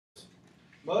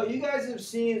Well, you guys have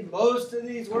seen most of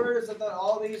these words, if not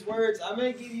all these words. I'm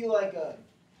going to give you like a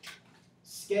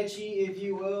sketchy, if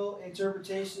you will,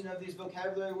 interpretation of these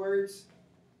vocabulary words,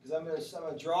 because I'm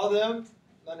gonna draw them.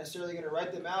 I'm not necessarily gonna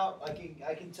write them out.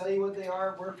 I can tell you what they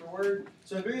are word for word.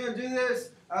 So if you're gonna do this,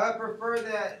 I prefer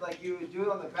that like you would do it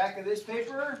on the back of this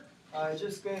paper.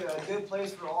 Just a good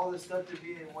place for all this stuff to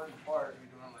be in one part.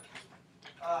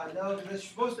 No, because you're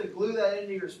supposed to glue that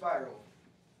into your spiral.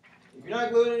 If you're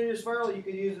not gluing it into your spiral, you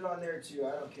can use it on there too.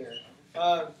 I don't care.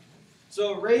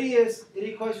 So radius,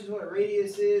 any questions what a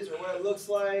radius is or what it looks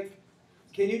like?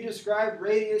 Can you describe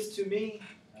radius to me?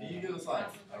 Can you give us like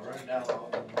a rundown on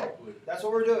quick? That's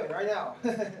what we're doing right now. I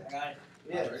got it.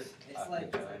 Yes. It's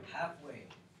like halfway.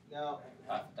 No.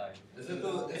 Half time.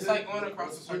 It's like going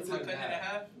across the circle, like cutting it in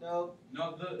half. No.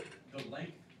 No, the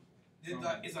length.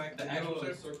 It's like The the angle actual of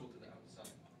the circle. circle to the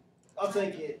outside. I'll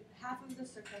take it. Half of the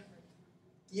circumference.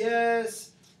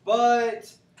 Yes,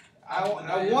 but I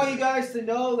want you guys to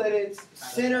know that it's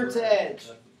center to edge.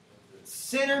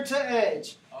 Center to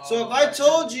edge. So if I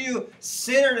told you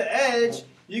center to edge,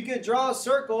 you could draw a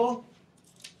circle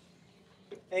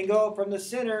and go from the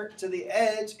center to the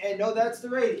edge and know that's the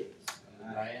radius.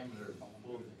 The diameter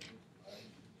of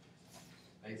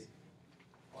basically.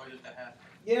 Or just a half.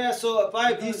 Yeah, so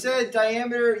if you said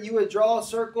diameter, you would draw a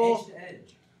circle Edge to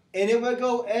edge. and it would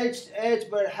go edge to edge,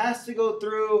 but it has to go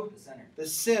through The center. the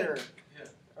center. Yeah.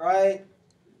 Right?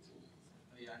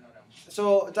 Yeah, I know that one.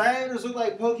 So diameters look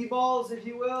like pokeballs, if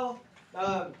you will.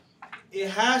 It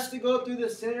has to go through the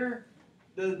center.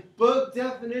 The book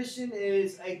definition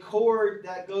is a chord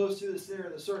that goes through the center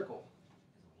of the circle.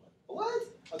 What?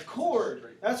 A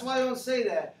chord. That's why I don't say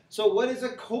that. So what is a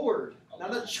chord?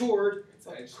 Not a chord. It's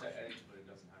edge to edge, but it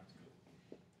doesn't have to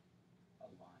go. A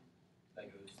line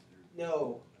that goes through.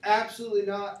 No, absolutely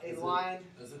not a line.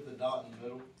 Is it the dot in the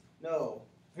middle? No.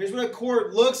 Here's what a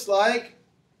chord looks like.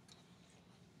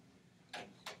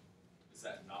 Is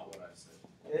that not what I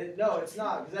said? No, it's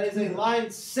not, because that is a line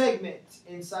segment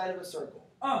inside of a circle.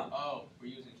 Oh, we're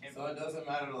using So Canva. it doesn't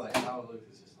matter like how it looks,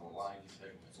 it's just a line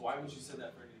segment. So why would you say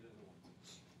that for any other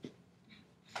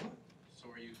one? So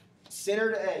we're using.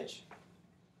 Center to edge.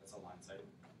 That's a line segment.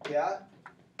 Yeah.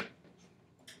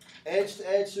 Edge to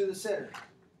edge through the center.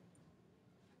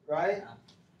 Right?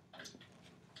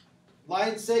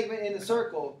 Line segment in the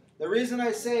circle. The reason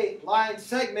I say line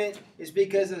segment is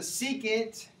because a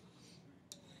secant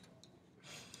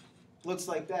looks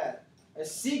like that. A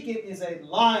secant is a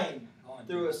line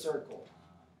through a circle.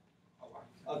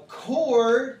 A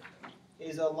chord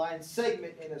is a line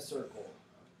segment in a circle.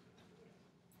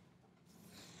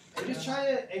 I'm just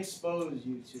trying to expose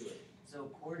you to it. So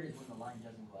chord is when the line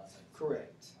doesn't go outside.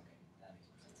 Correct. Okay, that makes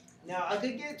sense. Now, I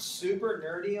could get super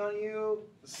nerdy on you.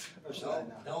 Or should I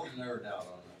not? Don't nerd out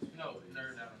on us. No,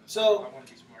 nerd out on this. So- I want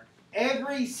to be smart.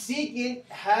 Every secant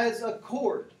has a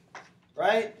chord,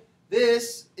 right?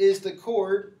 This is the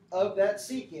chord of that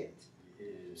secant.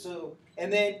 So,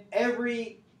 and then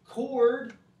every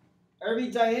chord, every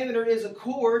diameter is a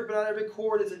chord, but not every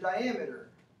chord is a diameter.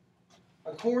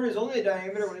 A chord is only a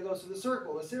diameter when it goes to the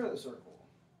circle, the center of the circle.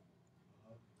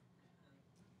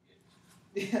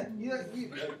 Yeah,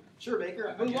 sure,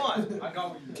 Baker. Move on. I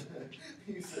got what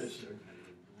you You said sure.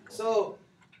 So,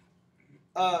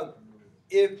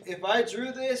 if I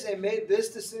drew this and made this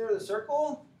the center of the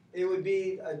circle, it would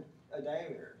be a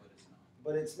diameter.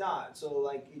 But it's not. So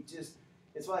like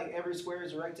it's like every square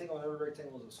is a rectangle and every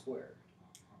rectangle is a square.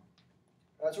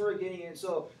 That's where we're getting in.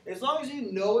 So as long as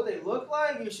you know what they look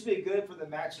like, you should be good for the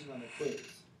matching on the quiz.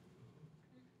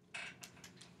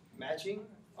 Matching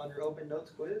on your open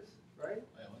notes quiz, right?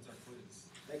 Yeah, what's our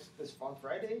quiz? This on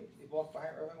Friday, you walk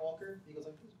behind Irving Walker, he goes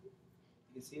like this.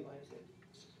 You can see it behind his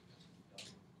head.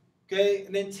 Okay,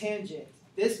 and then tangent.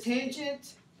 This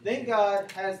tangent, thank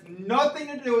God, has nothing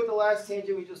to do with the last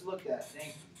tangent we just looked at. Thank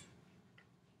you.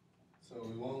 So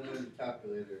we won't learn the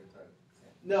calculator in time.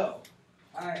 No.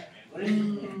 Alright, what is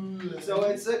it? So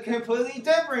it's a completely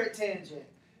different tangent.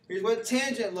 Here's what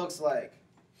tangent looks like.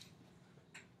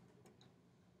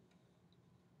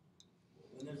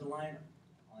 When there's a line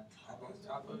on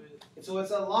Top of it. So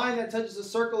it's a line that touches a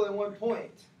circle in one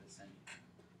point. the center.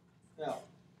 No,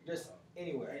 just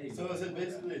anywhere. So is it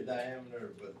basically a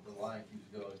diameter, but the line keeps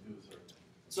going through the circle?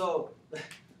 So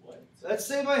What? let's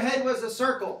say my head was a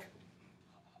circle,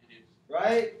 It is.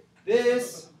 right?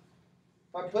 This,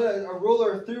 if I put a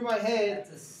ruler through my head,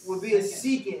 That's would be a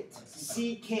secant.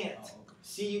 secant. Secant. Oh, okay.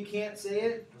 See, you can't say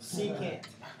it. Secant.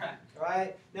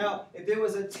 Right? Now, if it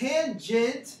was a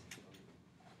tangent,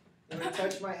 it would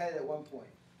touch my head at one point.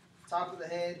 Top of the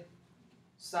head,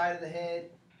 side of the head,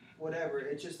 whatever.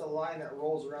 It's just a line that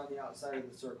rolls around the outside of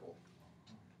the circle.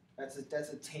 That's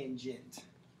a tangent.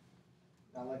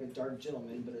 Not like a dark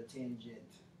gentleman, but a tangent.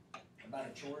 About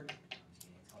a chord?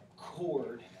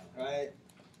 Chord, right?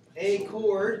 A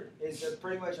chord is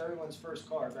pretty much everyone's first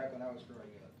car back when I was growing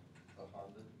up. A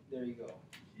Honda. There you go.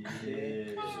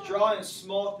 Yeah. Just drawing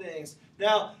small things.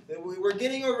 Now, we're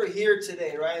getting over here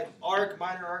today, right? Arc,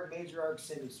 minor arc, major arc,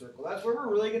 semicircle. That's where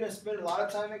we're really going to spend a lot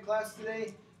of time in class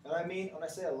today. And I mean, when I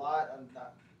say a lot, I'm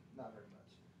not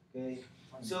very much. Okay?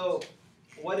 So,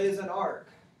 what is an arc?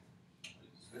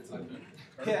 It's like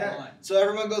a Yeah. line. So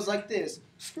everyone goes like this.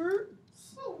 Skirt.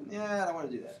 Yeah, I don't want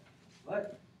to do that.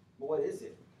 What? But what is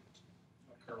it?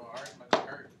 A curve, alright, like a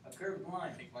curve. A curved I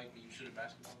line. think like when you shoot a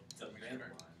basketball. It's a like band curve.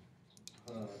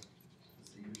 line.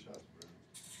 See your shots, bro.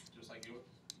 Just like you.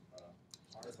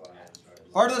 That's why I was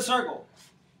trying. Part of the circle.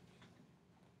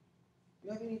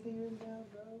 You have anything written down,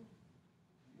 bro?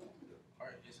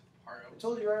 Heart is heart. I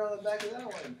told you right on the back of that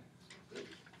one.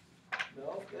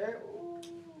 No, there.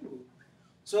 Ooh.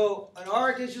 So an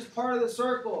arc is just part of the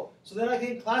circle. So then I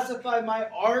can classify my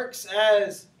arcs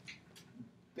as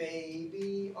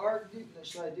baby arc.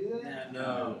 Should I do that?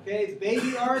 No. Okay,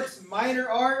 baby arcs, minor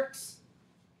arcs.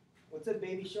 What's a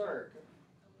baby shark?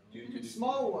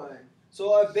 Small one.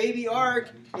 So a baby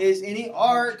arc is any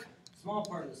arc Small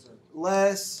part of the circle.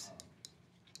 less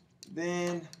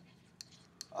than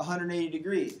 180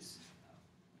 degrees.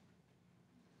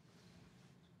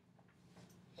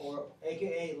 Or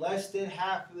aka less than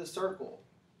half of the circle.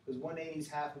 Because 180 is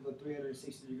half of a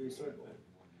 360 degree circle.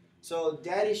 So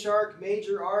daddy shark,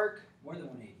 major arc, More than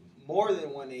 180. more than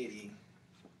 180.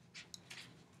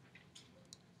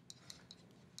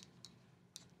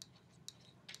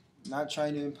 Not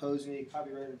trying to impose any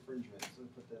copyright infringement, so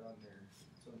put that on there.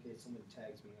 So in case someone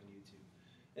tags me on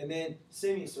YouTube. And then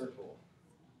semicircle.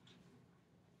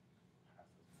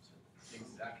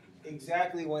 Exactly.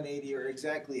 Exactly 180 or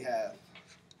exactly half.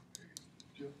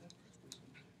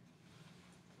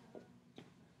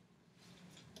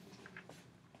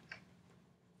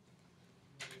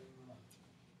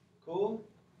 Cool?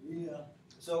 Yeah.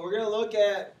 So we're going to look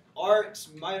at arcs,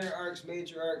 minor arcs,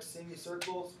 major arcs,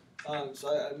 semicircles. So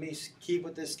let me keep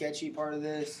with this sketchy part of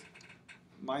this.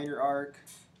 Minor arc,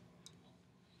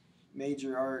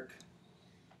 major arc,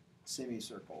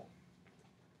 semicircle.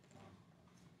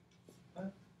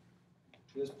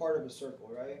 It's part of a circle,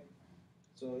 right?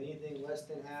 So anything less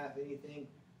than half, anything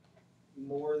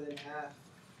more than half,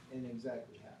 and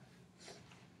exactly half.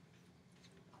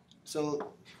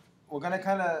 So we're going to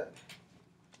kind of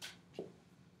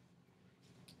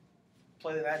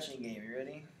play the matching game. You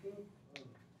ready?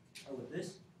 Oh, with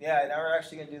this? Yeah, now we're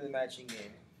actually going to do the matching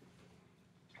game.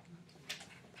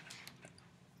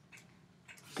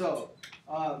 So,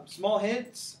 small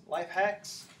hints, life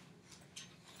hacks.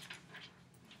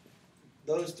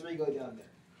 Those three go down there.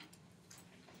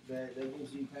 That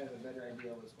gives you kind of a better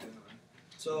idea of what's going on.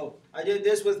 So, I did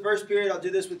this with first period. I'll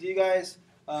do this with you guys.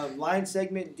 Line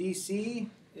segment DC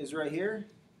is right here.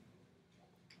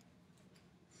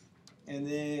 And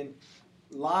then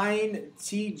line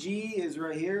TG is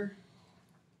right here.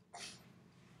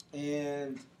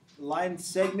 And line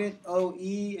segment OE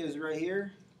is right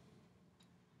here.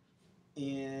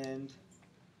 And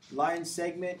line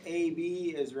segment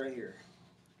AB is right here.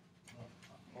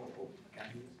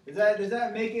 Does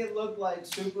that make it look like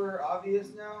super obvious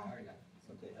I now? already got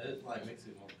it. Okay. That like makes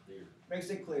it more clear. Makes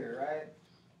it clear, right?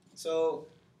 So,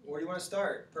 where do you want to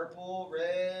start? Purple,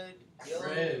 red, yellow?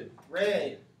 Red.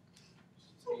 Red.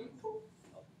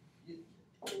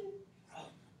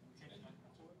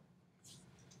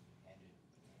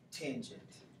 Tangent.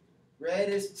 Red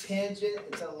is tangent.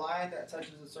 It's a line that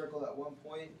touches a circle at one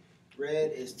point.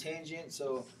 Red is tangent,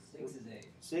 so 6 is A.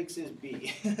 6 is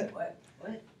B. What?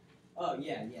 What? Oh,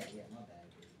 yeah, my bad.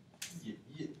 Yeah.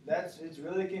 It's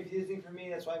really confusing for me.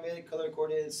 That's why I made it color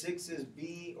coordinated. 6 is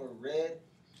B or red.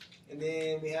 And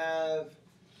then we have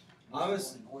Order.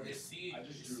 Is C, I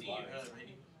just is drew C lines.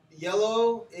 rating?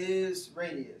 yellow is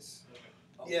radius.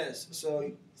 Oh. Yes,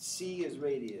 so C is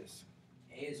radius.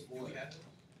 A is Do 4. we have it?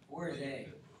 4 is A.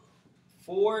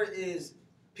 4 is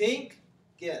pink.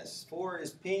 Yes, 4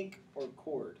 is pink or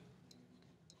cord.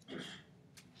 Which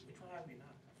one have we not?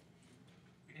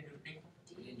 We didn't do the pink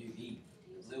one? We didn't do D.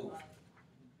 Blue.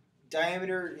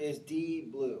 Diameter is D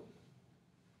blue.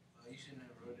 You shouldn't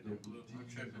have wrote it in blue. I'm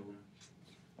tripping.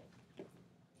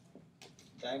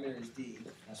 Diameter is D.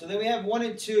 So then we have 1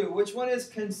 and 2. Which one is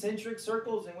concentric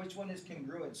circles and which one is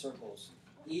congruent circles?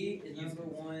 E is number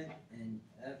 1 and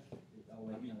F is, oh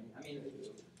wait, no, I mean,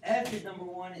 F is number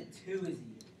 1 and 2 is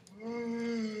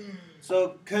E.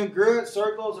 So congruent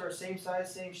circles are same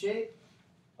size, same shape.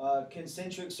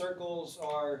 Concentric circles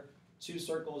are two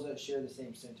circles that share the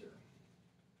same center.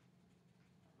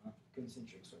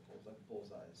 Concentric circles, like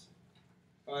bullseyes.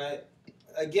 Alright,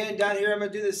 again, down here I'm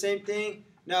going to do the same thing.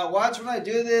 Now watch when I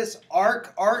do this,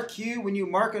 arc, RQ, when you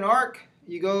mark an arc,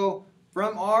 you go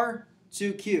from R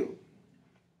to Q.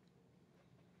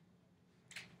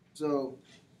 So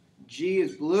G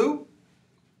is blue.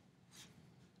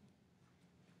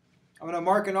 I'm going to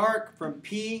mark an arc from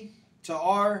P to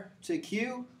R to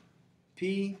Q.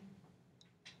 P,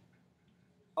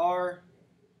 R,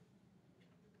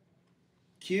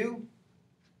 Q,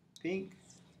 pink.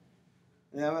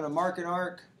 And I'm going to mark an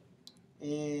arc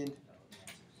in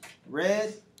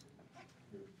red,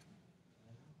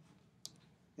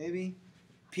 maybe,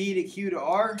 P to Q to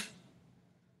R,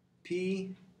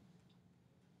 P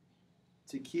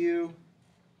to Q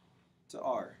to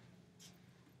R.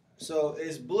 So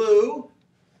is blue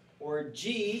or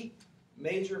G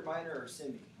major, minor, or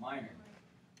semi? Minor.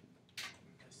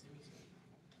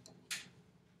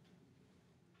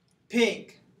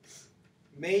 Pink,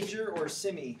 major or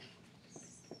semi?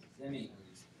 Semi.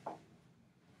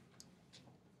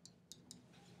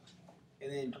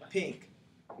 And then pink,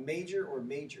 major or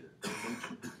major?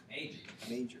 Major.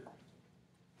 Major.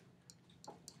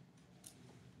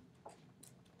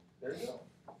 There you go.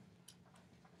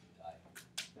 How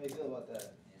do you feel about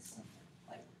that? It's something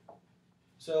like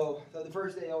So the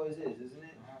first day always is, isn't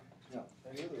it? No.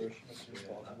 As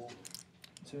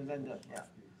soon as I'm done, yeah.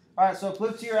 All right, so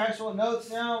flip to your actual notes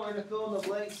now. We're going to fill in the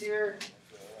blanks here.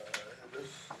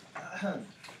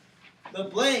 The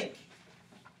blank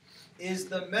is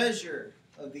the measure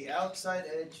of the outside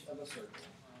edge of a circle.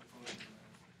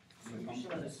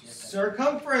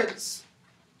 Circumference.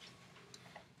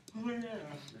 Very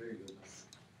good.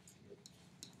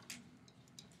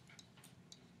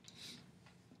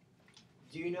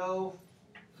 Do you know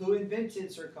who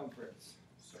invented circumference?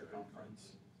 Circumference.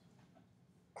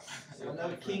 One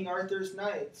of King Arthur's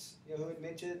knights. You know who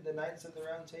invented the Knights of the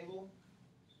Round Table?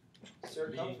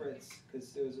 Circumference,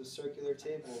 because it was a circular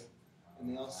table, and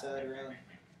they all sat around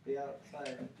the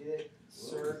outside. Get it?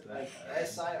 Sir, like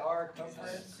SIR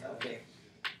conference. Okay.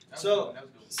 So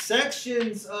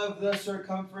sections of the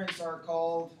circumference are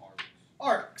called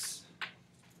arcs.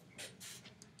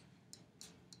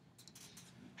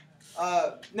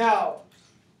 Now,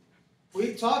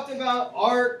 we've talked about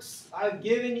arcs. I've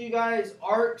given you guys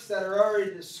arcs that are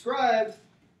already described,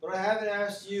 but I haven't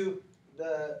asked you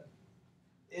the,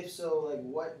 if so, like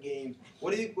what game?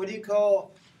 What do you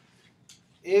call,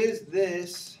 is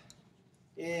this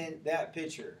in that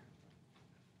picture?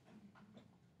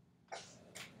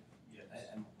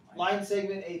 Line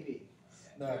segment AB.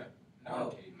 No.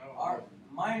 No. Arc,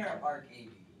 minor arc AB.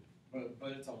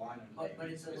 But it's a line of But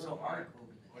it's a little arc over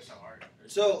there. What's an arc?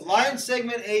 So line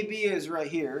segment AB is right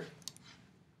here.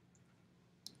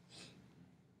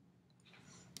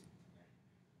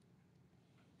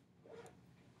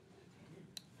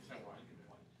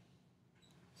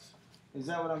 Is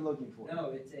that what I'm looking for? No,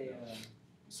 it's a.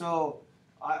 So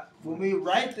when we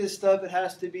write this stuff, it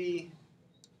has to be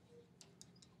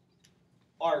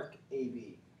arc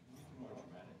AB.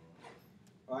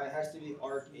 Alright, it has to be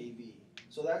arc AB.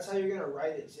 So that's how you're going to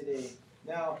write it today.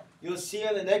 Now, you'll see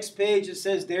on the next page it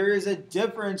says there is a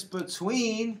difference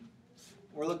between,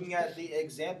 we're looking at the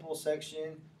example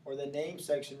section, or the name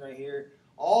section right here.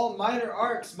 All minor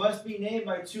arcs must be named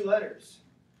by 2 letters.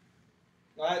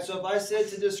 Alright, so if I said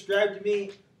to describe to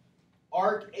me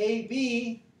arc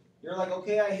AB, you're like,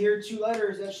 okay, I hear 2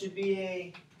 letters, that should be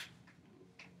a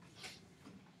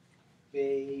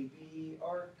baby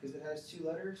arc, because it has 2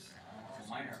 letters. It's a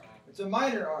minor arc. It's a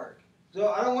minor arc. So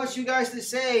I don't want you guys to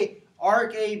say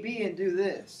arc AB and do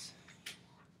this.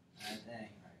 That thing,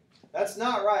 right. That's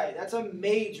not right. That's a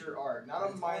major arc, not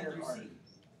a minor arc.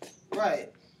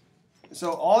 Right.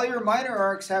 So all your minor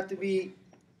arcs have to be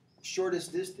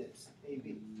shortest distance,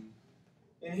 AB.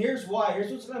 And here's why.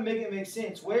 Here's what's going to make it make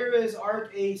sense. Where is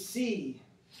arc AC?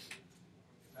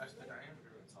 That's the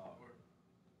diameter of the top.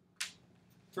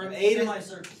 From A to...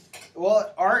 Semicircle.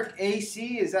 Well, arc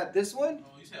AC, is that this one?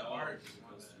 Oh, you said arc.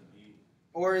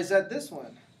 Or is that this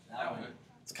one? That one.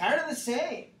 It's kind of the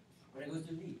same. But it goes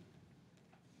to B.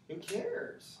 Who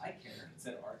cares? I care. It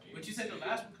said arc. But you said the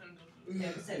last one couldn't go through. Yeah,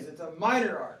 if it Because said, it's a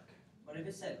minor arc. but if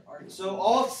it said arc. So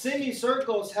all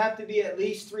semicircles have to be at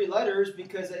least 3 letters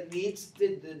because it needs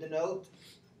to denote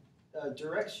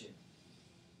direction.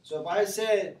 So if I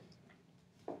said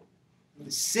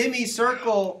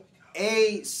semicircle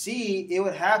AC, it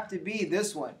would have to be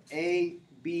this one,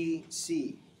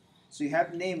 ABC. So you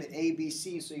have to name it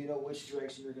ABC so you know which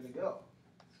direction you're going to go.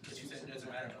 But you said it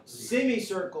doesn't matter.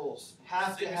 Semicircles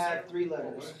have to have 3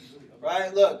 letters.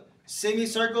 Right? Look,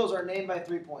 Semicircles are named by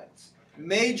 3 points.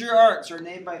 Major arcs are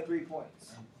named by 3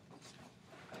 points.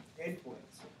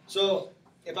 Endpoints. So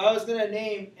if I was gonna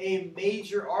name a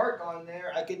major arc on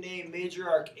there, I could name major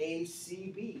arc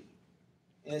ACB.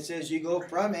 And it says you go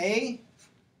from A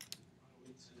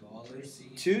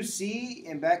to C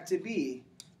and back to B.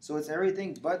 So it's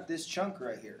everything but this chunk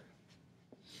right here.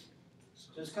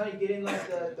 Just kind of getting like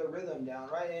the rhythm down,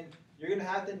 right? And you're gonna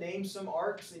have to name some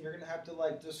arcs and you're gonna have to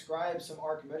like describe some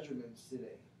arc measurements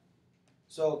today.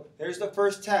 So here's the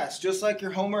first task. Just like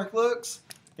your homework looks,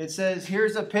 it says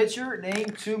here's a picture, name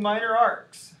 2 minor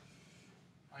arcs.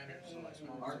 Minor, so like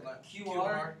small, Arc like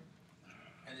QR.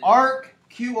 and then Arc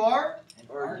QR. And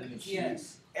Or arc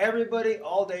TS. Everybody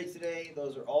all day today,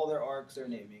 those are all their arcs they're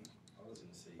naming. I was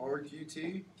gonna say.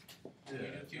 RQT. Yeah,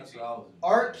 QT. that's what I was.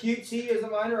 Arc QT is a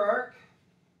minor arc.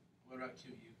 What about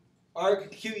QU?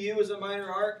 Arc QU is a minor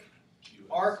arc.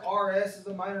 Arc RS is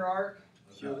a minor arc.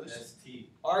 What about ST?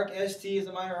 Arc ST is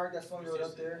a minor arc. That's the one you wrote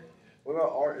up there. What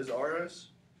about R? Is RS?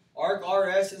 Arc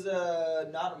RS is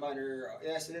not a minor.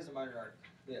 Yes, it is a minor arc.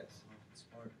 Yes.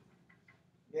 Smart.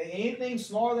 Yeah, anything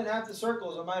smaller than half the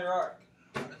circle is a minor arc.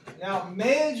 Now,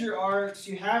 major arcs,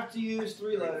 you have to use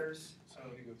 3 letters. So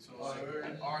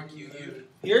RQU.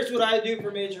 Here's what I do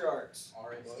for major arcs.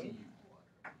 RSTU.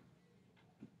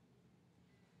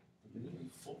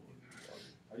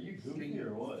 Are you goofy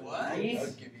or what? What? I'll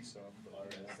Nice. give you some.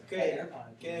 Okay,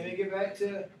 can we get back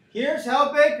to? Here's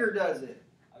how Baker does it.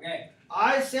 Okay.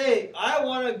 I say I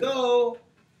want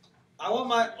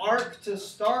my arc to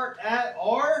start at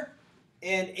R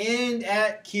and end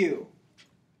at Q.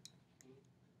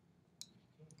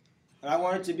 And I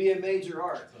want it to be a major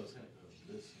arc. So it's gonna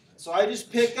go this. So I just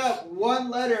pick up 1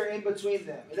 letter in between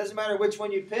them. It doesn't matter which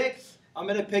one you pick, I'm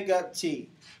going to pick up T.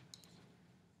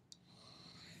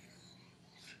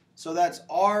 So that's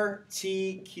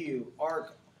RTQ.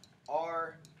 Arc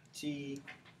RTQ.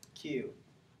 You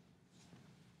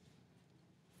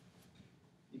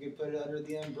can put it under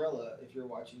the umbrella if you're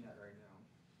watching that right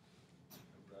now.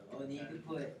 Oh, and you can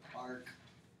put arc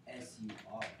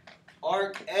SUR.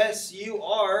 Arc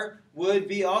SUR would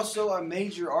be also a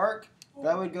major arc.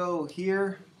 That would go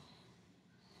here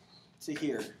to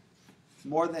here.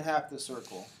 More than half the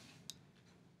circle.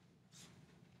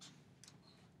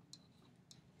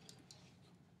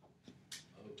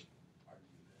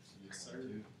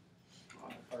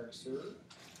 Arc sir.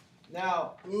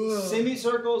 Now,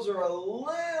 semicircles are a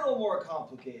little more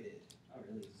complicated Not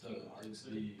really. So it's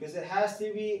the. because it has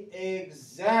to be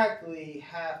exactly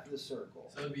half the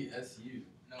circle. So it'd be SU.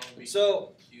 No, it'd be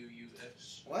So,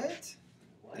 QUS. what?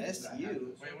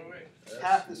 SU. Wait.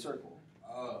 Half the circle.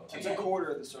 Oh. It's a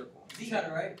quarter of the circle. You got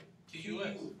it right.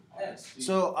 QUS. Yes.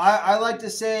 So I like to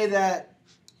say that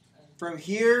from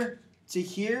here to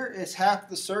here is half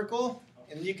the circle,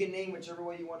 and you can name whichever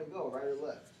way you want to go, right or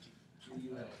left.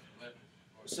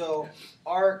 So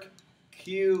arc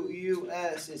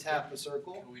QUS is half the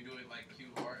circle, Can we do it like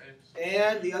QRS?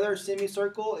 and the other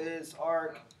semicircle is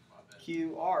arc My bad.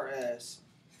 QRS.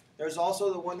 There's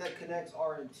also the one that connects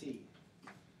R and T.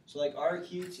 So like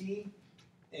RQT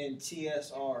and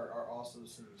TSR are also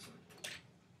semicircles.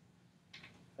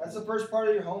 That's the first part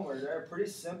of your homework. They're pretty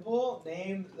simple.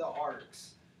 Name the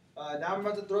arcs. Now I'm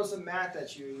about to throw some math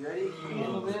at you. You ready? Can you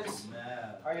handle this?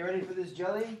 Math. Are you ready for this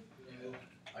jelly?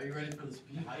 Are you ready for the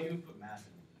speed? How do you put math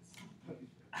in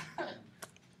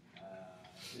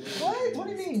this? What? What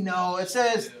do you mean? No, it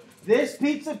says this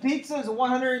pizza is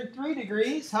 103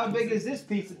 degrees. How big is this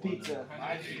pizza?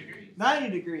 90 degrees. 90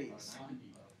 degrees.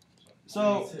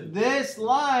 So this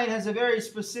line has a very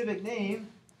specific name,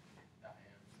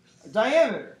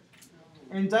 diameter.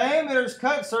 And diameters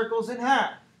cut circles in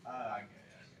half. I get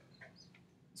it.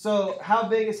 So how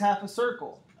big is half a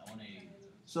circle? 180.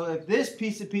 So if this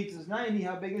piece of pizza is 90,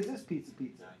 how big is this piece of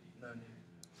pizza? So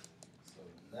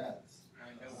that's.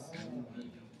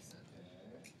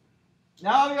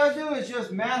 Now all you gotta do is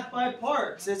just math by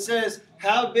parts. It says,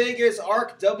 how big is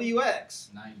arc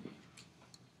WX? 90.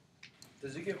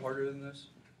 Does it get harder than this?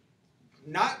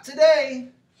 Not today.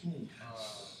 Let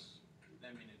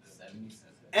me do this.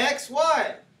 77.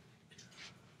 XY.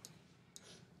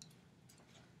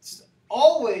 It's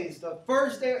always the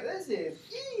first day. This is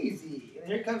easy.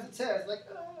 And here comes the test. Like,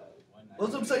 Well,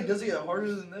 that's what I'm saying. Does it get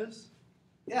harder than this?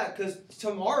 yeah, because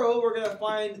tomorrow we're gonna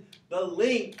find the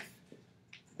length,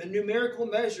 the numerical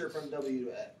measure from W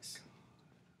to X.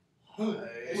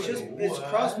 It's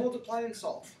cross multiply and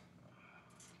solve.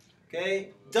 Okay,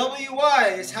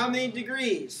 WY is how many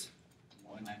degrees?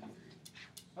 193.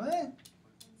 What?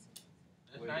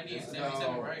 That's 90 and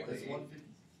 77, right? It's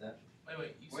 157.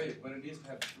 Wait, you said Wait, but it needs to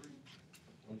have 3.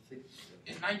 167.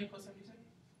 it's 90 plus 77?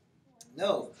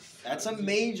 No, that's a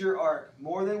major arc,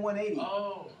 more than 180.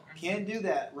 Oh. Can't do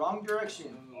that. Wrong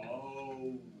direction.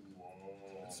 Oh.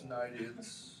 It's 90.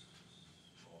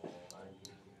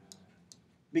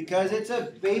 Because it's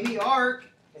a baby arc,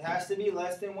 it has to be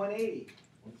less than 180.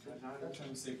 I'm trying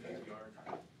to say baby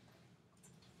arc.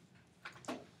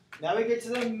 Now we get to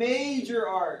the major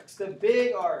arcs, the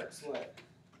big arcs. What?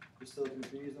 You're still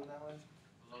confused on that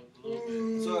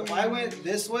one? So if I went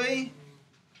this way,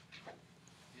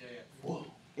 Yeah.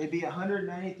 it'd be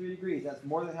 193 degrees. That's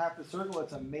more than half the circle.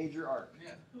 It's a major arc.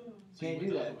 Yeah. Can't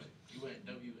you do went the that. other way. You went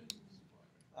W.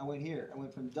 I went here. I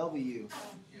went from W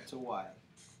to Y,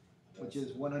 which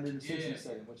is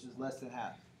 167, which is less than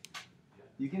half.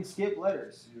 You can skip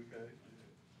letters.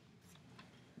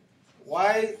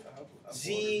 Y,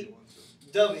 Z,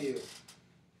 W.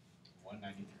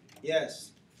 193.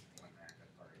 Yes.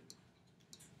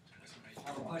 I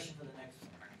have a question for the next one.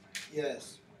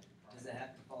 Yes. Does it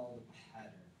have to follow the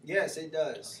pattern? Yes, it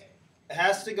does. Okay. It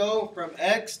has to go from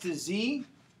X to Z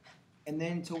and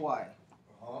then to Y.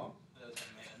 Huh?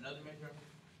 Another major arc?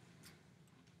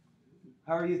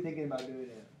 How are you thinking about doing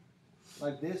it?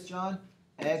 Like this, John?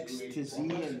 X to Z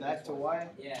and back to Y?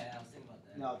 Yeah, I was thinking about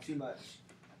that. No, too much.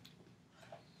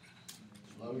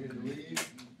 Logan leave.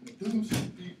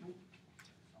 Enthusiast people.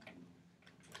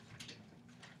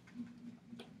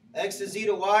 X to Z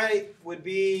to Y would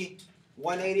be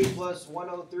 180 plus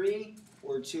 103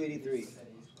 or 283.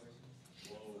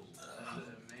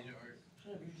 Major arc.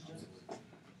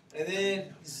 And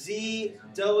then Z,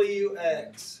 W,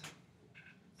 X.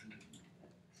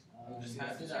 Just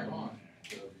have this arc on.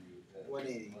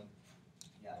 180.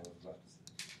 Yeah.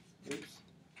 Oops.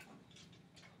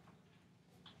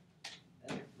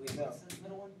 Wait, No. what's the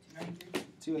middle one?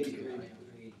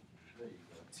 293?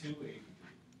 283.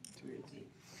 280.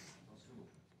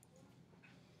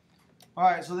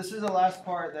 Alright, so this is the last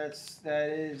part that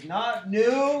is not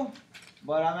new,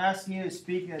 but I'm asking you to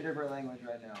speak in a different language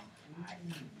right now.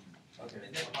 Okay.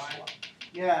 Is that pi?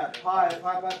 Yeah, pi. It's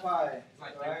like Right.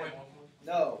 3.14.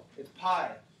 No, it's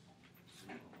pi.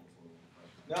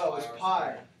 No, it's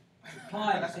pi.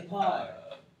 Pi, say pi.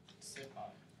 Sit pi.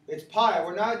 It's pi.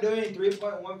 We're not doing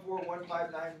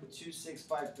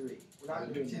 3.141592653. We're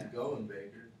not doing that. Keep going,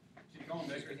 Baker. Keep going,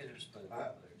 Baker.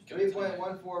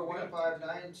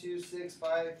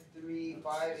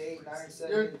 3.1415926535897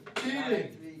 You're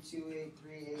cheating.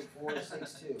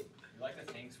 932838462. You like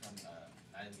the things from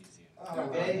Night Museum.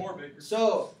 Okay. More, Baker.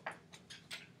 So,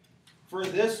 for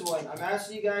this one, I'm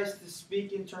asking you guys to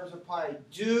speak in terms of pi.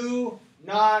 Do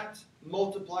not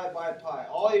multiply by pi.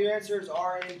 All your answers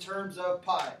are in terms of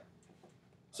pi.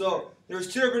 So,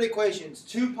 there's two different equations.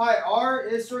 2 pi r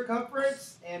is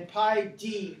circumference, and pi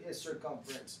d is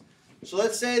circumference. So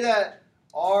let's say that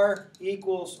r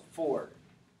equals 4.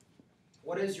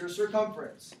 What is your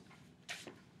circumference?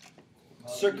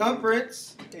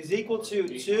 Circumference is equal to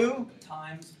 2.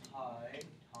 Times pi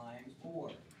times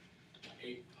 4.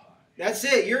 8 pi. That's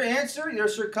it. Your answer, your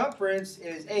circumference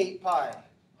is 8 pi.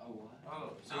 Oh, what?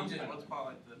 Oh, so you just multiply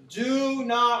like the. Do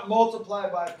not multiply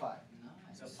by pi.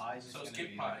 So pi is So just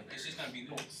skip gonna pi. be It's just gonna be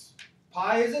this.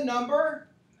 Pi is a number.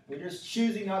 We're just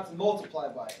choosing not to multiply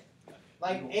by it.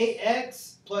 Like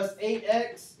 8x plus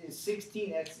 8x is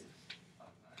 16x's.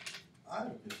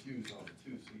 I'm confused on the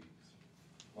 2 C's.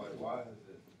 Like, why is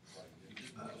it like You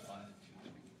just multiply it to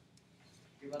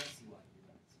You're about to see what.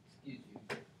 Excuse you.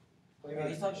 What do you No,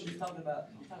 mean? he's talking about.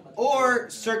 Or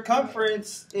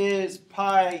circumference is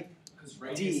pi. Because D.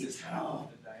 radius is half Oh,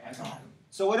 the diameter.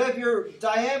 So what if your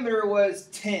diameter was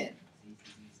 10?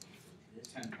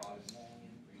 10 pi.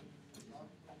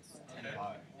 10 Okay.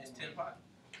 pi. It's 10 pi.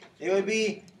 It would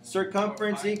be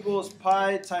circumference equals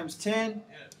pi times 10.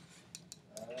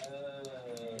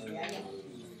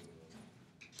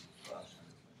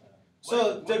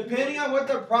 So depending on what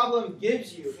the problem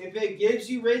gives you, if it gives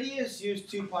you radius, use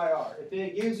 2 pi r. If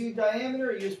it gives you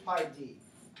diameter, use pi d.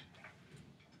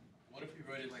 What if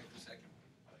we wrote it like the second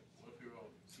one? Like, what if we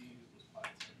wrote C was pi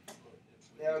 10? What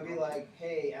if we That would be wrote- like,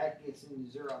 hey, it's in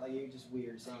zero. Like you're just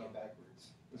weird saying it backwards.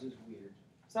 It's just weird.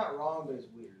 It's not wrong, but it's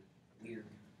weird. Weird.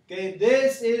 Okay,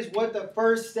 this is what the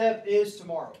first step is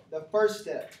tomorrow. The first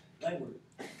step. Language.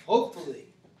 Hopefully.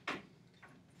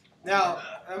 Now,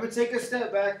 I'm going to take a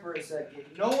step back for a second.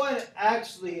 No one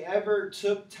actually ever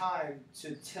took time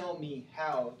to tell me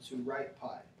how to write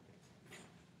pi.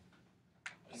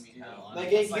 What do you mean how?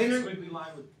 Like It's in like a uni- squiggly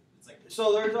line with, it's like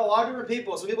So there's a lot of different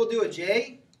people. Some people do a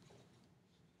J.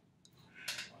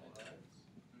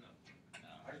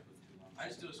 I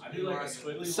just do a I do like a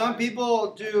squiggly line. Some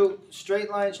people do straight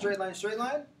line, straight line, straight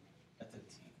line. That's a T.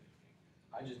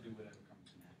 I just do whatever comes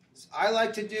to me. I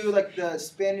like to do like the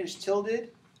Spanish tilde.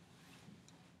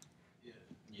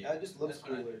 Yeah. That just looks That's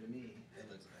what I cooler to me. That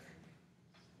looks better.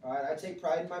 All right, I take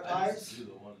pride in my I pies. just do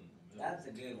the one in the middle. That's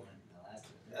a good one.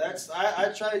 No, That's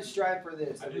I try to strive for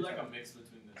this. I every do like time. a mix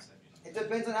between the second. It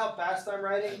depends on how fast I'm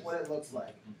writing, what it looks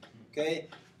like. Okay,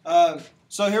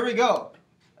 so here we go.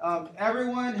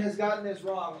 Everyone has gotten this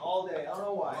wrong all day. I don't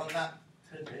know why. Well, not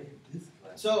today. This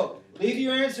class. So leave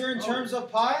your answer in terms of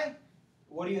pi.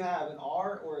 What do you have, an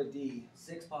R or a D?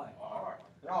 6 pi.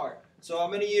 An R. So I'm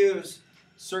going to use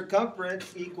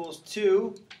circumference equals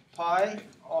 2 pi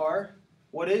R.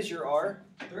 What is your R?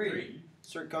 3.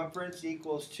 Circumference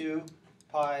equals 2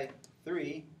 pi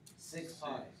 3. 6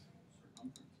 pi.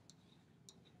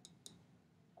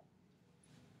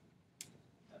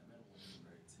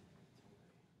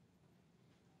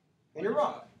 And you're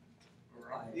wrong.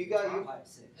 Pi. You got you. Pi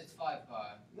 6. It's 5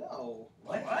 pi. No.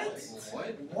 What?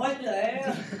 What? What the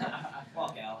hell?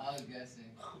 Fuck out. I was guessing.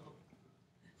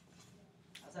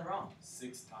 How's that wrong?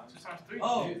 6 times. 6 times 3.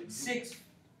 Oh, Dude, 6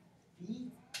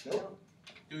 feet? Nope.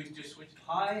 do we just switch?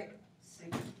 Pi 6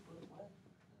 foot what?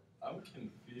 I'm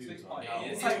confused. 6 on pi. how-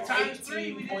 It's It's like like times 3,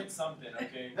 18 we did. point something,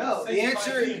 okay? No, the 6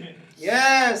 pi. answer-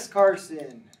 Yes,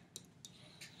 Carson.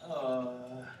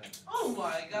 Oh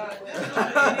my god.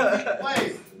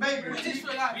 Wait, maybe We just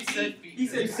forgot He feet. said- He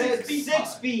said 6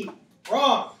 6 feet.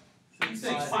 Wrong. You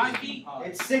said 5 feet?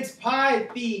 It's 6 pi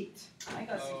feet, I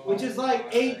got 6 which is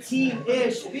like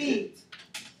 18-ish feet.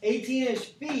 18-ish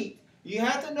feet. You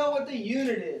have to know what the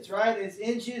unit is, right? It's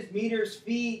inches, meters,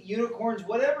 feet, unicorns,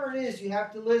 whatever it is, you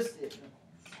have to list it.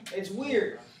 It's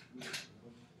weird.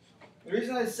 The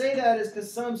reason I say that is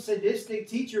because some sadistic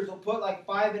teachers will put like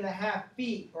 5.5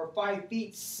 feet or 5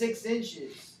 feet 6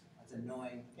 inches. That's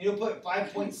annoying. You'll put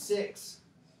 5.6.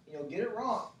 You'll get it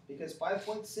wrong because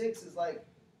 5.6 is like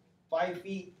 5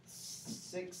 feet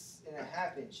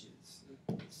 6.5 inches.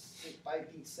 5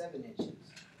 feet 7 inches.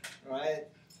 All right.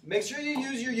 Make sure you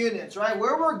use your units, right?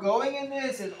 Where we're going in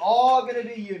this is all going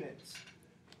to be units.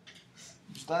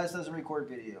 Just glad this doesn't record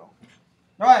video.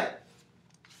 All right.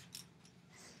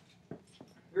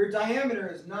 Your diameter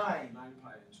is 9 9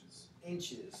 pi inches.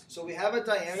 inches. So we have a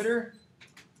diameter.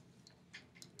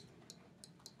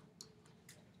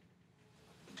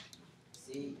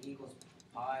 C equals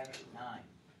pi 9.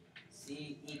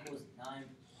 C equals 9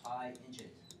 pi inches.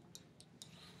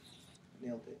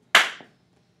 Nailed it.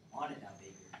 On it now,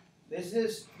 baby. This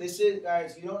is,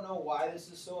 guys, you don't know why this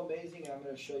is so amazing. I'm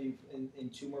going to show you in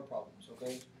 2 more problems,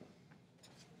 okay?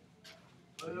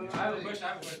 I have a question.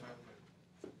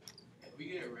 If we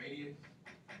get a radius,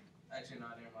 actually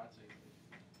not there, I'll take it.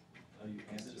 Oh, you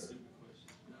That's a answered. stupid question.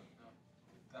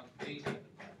 No. I'm thinking at the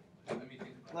bottom. Let me think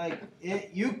about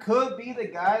Like, you could be the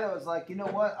guy that was like, you know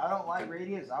what? I don't like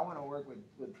radius. I want to work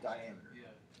with diameter. it. Yeah.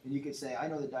 And you could say, I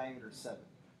know the diameter is 7.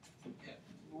 Yeah.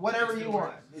 Whatever It you still want.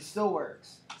 works. It still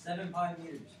works. 7 pi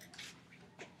meters.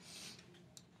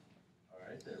 All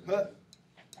right there. But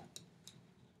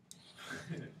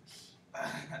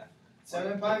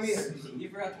 7 pi meters. You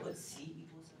forgot to put C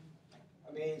equals 7?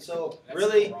 I mean, so That's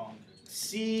really, still wrong.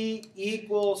 C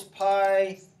equals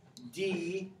pi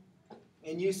d,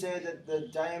 and you said that the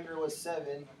diameter was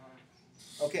 7.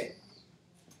 Okay,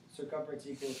 circumference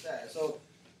equals that. So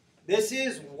this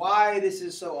is why this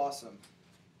is so awesome.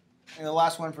 And the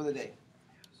last one for the day.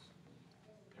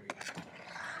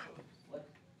 What?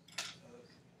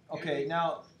 Okay,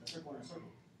 now A circle and a circle.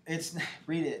 it's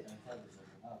read it. And a circle.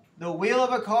 Oh. The wheel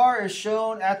of a car is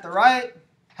shown at the right.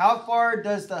 How far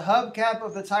does the hubcap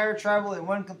of the tire travel in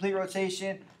 1 complete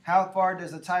rotation? How far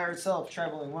does the tire itself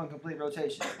travel in 1 complete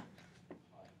rotation?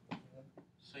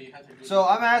 So you have to do. So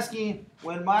I'm asking,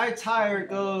 when my tire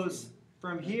goes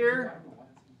from here,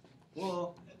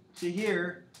 well, to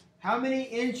here, how many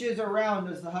inches around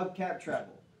does the hubcap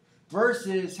travel?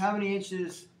 Versus how many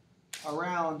inches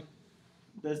around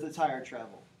does the tire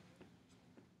travel?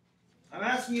 I'm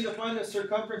asking you to find the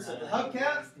circumference of the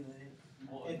hubcap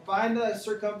and find the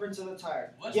circumference of the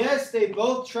tire. What's Yes, they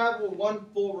both travel 1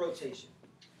 full rotation.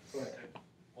 Go ahead.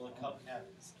 Well, the cup cap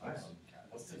is.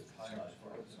 What's the time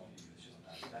for it?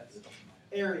 That's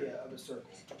Area of a circle.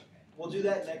 We'll do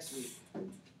that next week.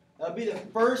 That'll be the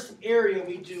first area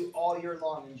we do all year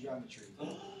long in geometry.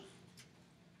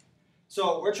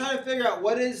 So we're trying to figure out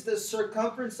what is the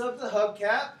circumference of the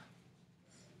hubcap.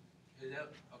 Is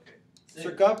that okay?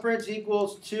 Circumference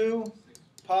equals 2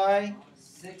 pi.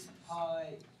 6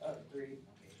 pi, 3, okay,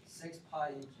 6 pi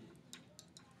inches.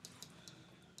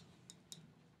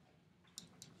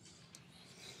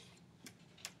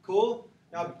 Cool?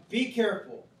 Now be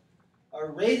careful. A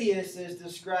radius is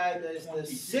described as the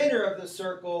center of the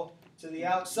circle to the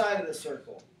outside of the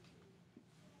circle.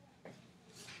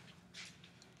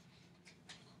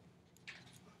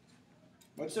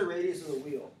 What's the radius of the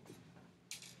wheel?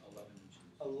 11 inches.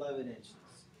 11 inches,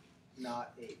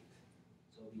 not 8.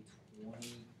 So it'll be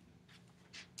 20.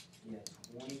 Yeah,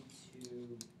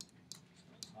 22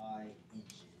 pi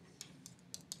inches.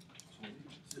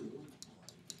 22.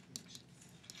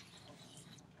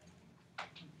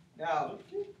 Now,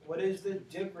 what is the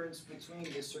difference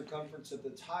between the circumference of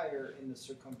the tire and the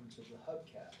circumference of the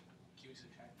hubcap? Can we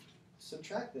subtract?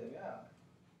 Subtract them, yeah.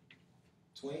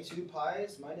 22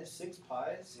 pies minus 6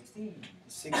 pies, 16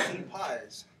 16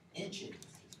 pies. inches.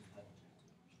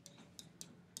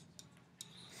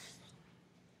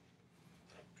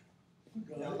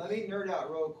 Now let me nerd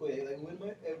out real quick. Like, when am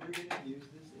I ever gonna use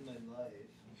this in my life?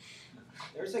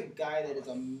 There's a guy that is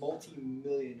a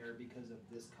multi-millionaire because of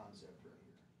this concept right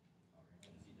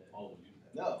here. Oh,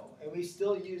 No, and we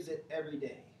still use it every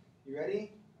day. You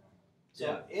ready?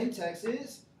 So in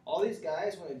Texas, all these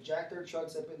guys want to jack their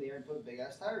trucks up in the air and put big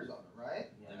ass tires on them, right?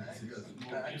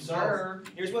 Yeah. So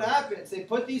here's what happens: they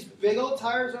put these big old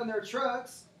tires on their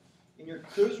trucks, and you're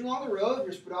cruising along the road.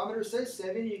 Your speedometer says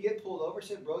 70. You get pulled over.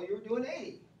 Said, "Bro, you were doing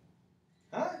 80."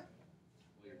 Huh?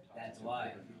 That's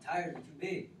why. Your tires are too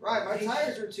big. Right, my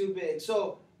tires are too big.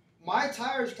 So my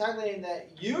tires calculating that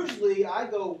usually I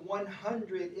go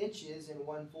 100 inches in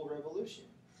one full revolution.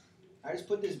 I just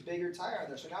put this bigger tire on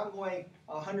there. So now I'm going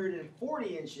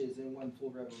 140 inches in one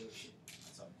full revolution.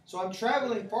 So I'm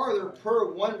traveling farther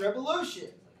per one revolution.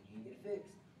 You get fixed.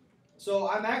 So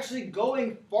I'm actually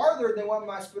going farther than what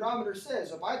my speedometer says.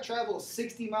 So if I travel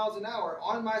 60 miles an hour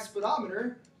on my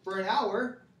speedometer for an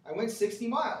hour, I went 60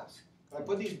 miles. If I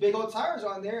put these big old tires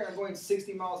on there and I'm going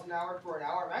 60 miles an hour for an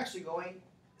hour, I'm actually going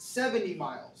 70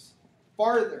 miles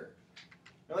farther.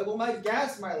 You're like, well, my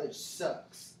gas mileage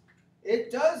sucks.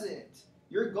 It doesn't.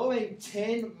 You're going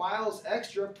 10 miles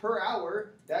extra per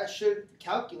hour. That should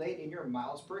calculate in your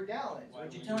miles per gallon. So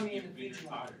what you telling me in the future?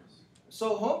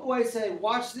 So homeboy said,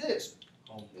 watch this.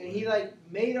 And he like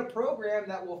made a program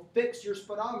that will fix your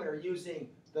speedometer using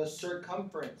the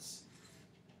circumference.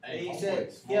 And he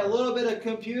said he had a little bit of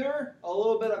computer, a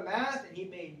little bit of math, and he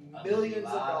made millions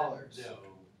of dollars.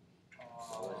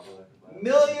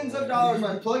 Millions of dollars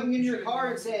by plugging in your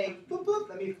car and saying, boop, boop,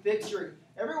 let me fix your...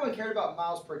 Everyone cared about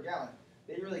miles per gallon.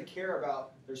 They didn't really care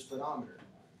about their speedometer.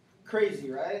 Crazy,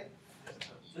 right?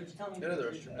 So what you telling me? Get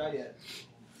other Not yet.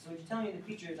 So what you telling me in the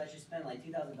future is I should spend like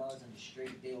 $2,000 on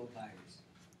straight big old tires.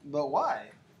 But why?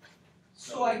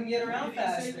 So I can get around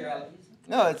faster.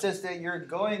 No, it's just that you're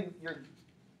going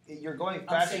I'm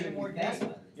faster saving than more you gas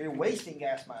think. mileage. You're wasting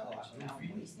gas mileage. Now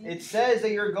I'm wasting. It says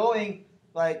that you're going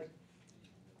like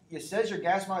it says your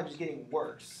gas mileage is getting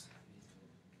worse.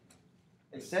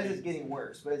 It says it's getting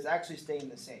worse, but it's actually staying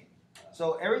the same.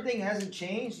 So everything hasn't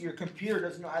changed. Your computer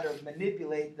doesn't know how to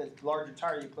manipulate the larger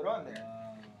tire you put on there.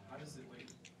 How does it wait?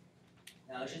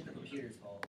 No, it's just the computer's fault.